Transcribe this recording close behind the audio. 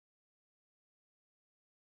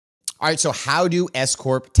All right, so how do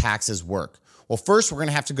S-corp taxes work? Well, first we're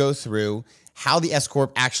gonna have to go through how the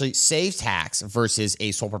S-corp actually saves tax versus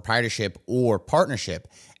a sole proprietorship or partnership.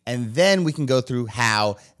 And then we can go through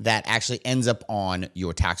how that actually ends up on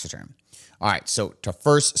your tax return. All right, so to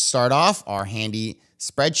first start off our handy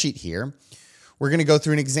spreadsheet here, we're gonna go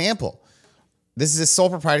through an example. This is a sole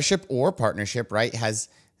proprietorship or partnership, right? It has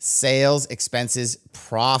sales, expenses,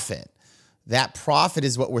 profit. That profit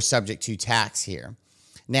is what we're subject to tax here.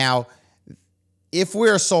 Now, if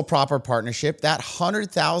we're a sole proper partnership, that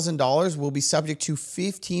 $100,000 will be subject to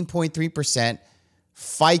 15.3%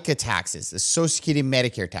 FICA taxes, the Social Security and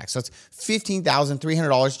Medicare tax. So it's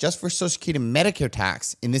 $15,300 just for Social Security and Medicare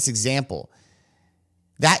tax in this example.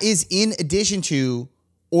 That is in addition to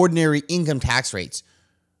ordinary income tax rates,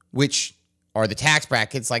 which are the tax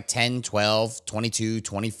brackets like 10, 12, 22,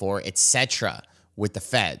 24, etc. with the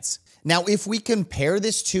feds. Now, if we compare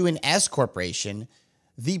this to an S corporation,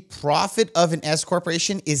 the profit of an S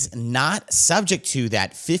corporation is not subject to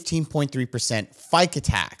that 15.3% FICA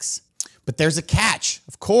tax. But there's a catch,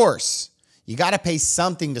 of course. You got to pay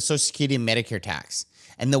something to Social Security and Medicare tax.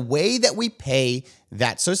 And the way that we pay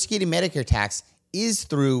that Social Security and Medicare tax is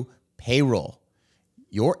through payroll.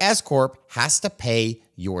 Your S-corp has to pay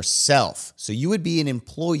yourself. So you would be an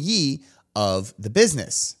employee of the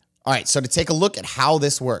business. All right, so to take a look at how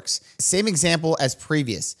this works, same example as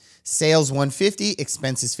previous. Sales 150,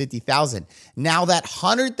 expenses 50,000. Now that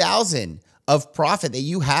 100,000 of profit that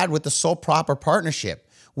you had with the sole proper partnership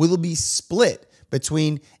will be split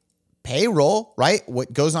between payroll, right?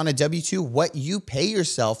 What goes on a W-2, what you pay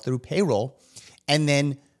yourself through payroll, and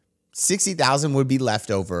then 60,000 would be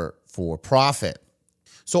left over for profit.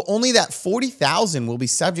 So only that 40,000 will be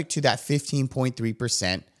subject to that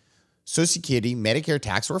 15.3% Social Security, Medicare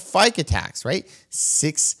tax, or FICA tax, right?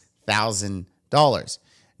 $6,000.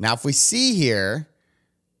 Now, if we see here,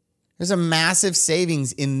 there's a massive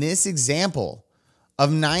savings in this example of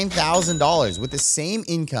 $9,000 with the same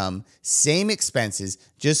income, same expenses,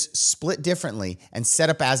 just split differently and set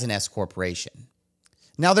up as an S corporation.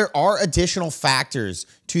 Now, there are additional factors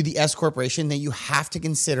to the S corporation that you have to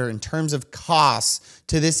consider in terms of costs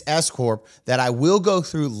to this S corp that I will go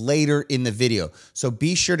through later in the video. So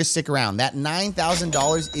be sure to stick around. That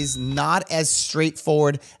 $9,000 is not as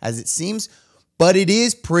straightforward as it seems, but it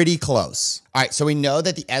is pretty close. All right, so we know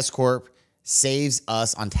that the S corp saves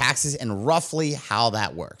us on taxes and roughly how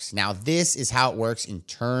that works. Now, this is how it works in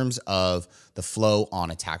terms of the flow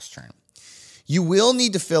on a tax return. You will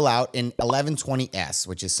need to fill out an 1120S,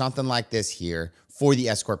 which is something like this here for the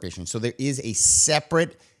S corporation. So there is a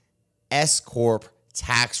separate S corp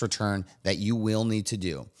tax return that you will need to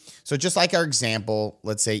do. So just like our example,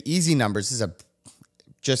 let's say easy numbers, this is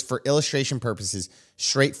just for illustration purposes,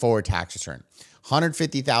 straightforward tax return.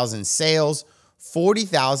 150,000 sales,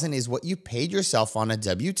 40,000 is what you paid yourself on a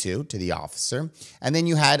W-2 to the officer, and then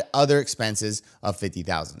you had other expenses of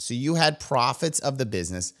 50,000. So you had profits of the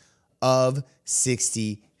business of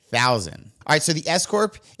 60,000. All right, so the S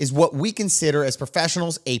corp is what we consider as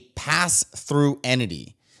professionals a pass-through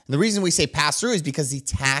entity. And the reason we say pass-through is because the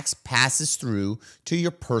tax passes through to your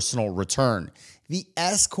personal return. The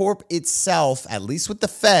S corp itself, at least with the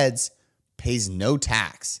feds, pays no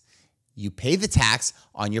tax. You pay the tax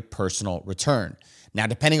on your personal return. Now,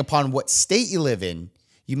 depending upon what state you live in,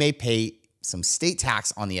 you may pay some state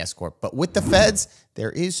tax on the S corp, but with the feds,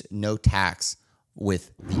 there is no tax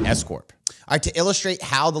with the S corp. All right, to illustrate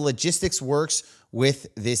how the logistics works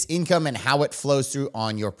with this income and how it flows through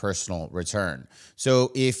on your personal return.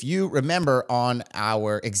 So if you remember on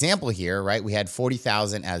our example here, right, we had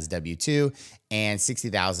 40,000 as W-2 and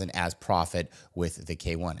 60,000 as profit with the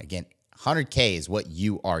K1. Again, 100K is what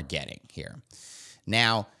you are getting here.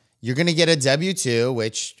 Now, you're going to get a W-2,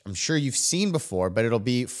 which I'm sure you've seen before, but it'll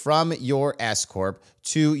be from your S corp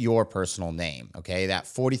to your personal name. Okay, that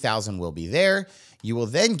 40,000 will be there. You will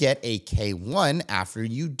then get a K1 after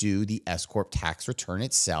you do the S corp tax return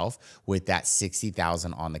itself with that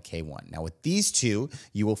 60,000 on the K1. Now, with these two,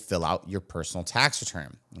 you will fill out your personal tax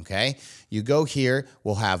return. Okay, you go here.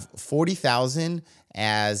 We'll have 40,000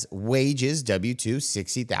 as wages, W-2,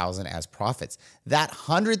 60,000 as profits. That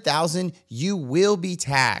 100,000 you will be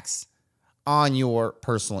taxed on your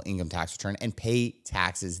personal income tax return and pay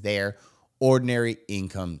taxes there, ordinary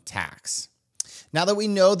income tax. Now that we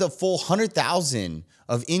know the full 100,000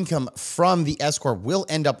 of income from the S corp will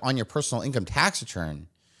end up on your personal income tax return,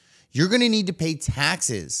 you're going to need to pay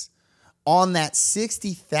taxes on that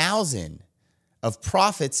 60,000 of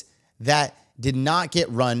profits that did not get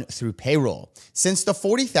run through payroll. Since the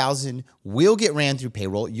 $40,000 will get ran through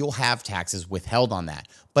payroll, you'll have taxes withheld on that.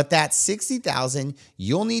 But that $60,000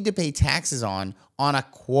 you'll need to pay taxes on a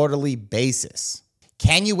quarterly basis.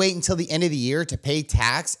 Can you wait until the end of the year to pay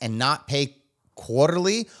tax and not pay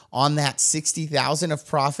quarterly on that $60,000 of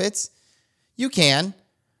profits? You can,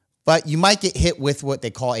 but you might get hit with what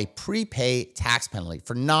they call a prepay tax penalty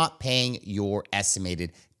for not paying your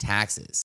estimated taxes.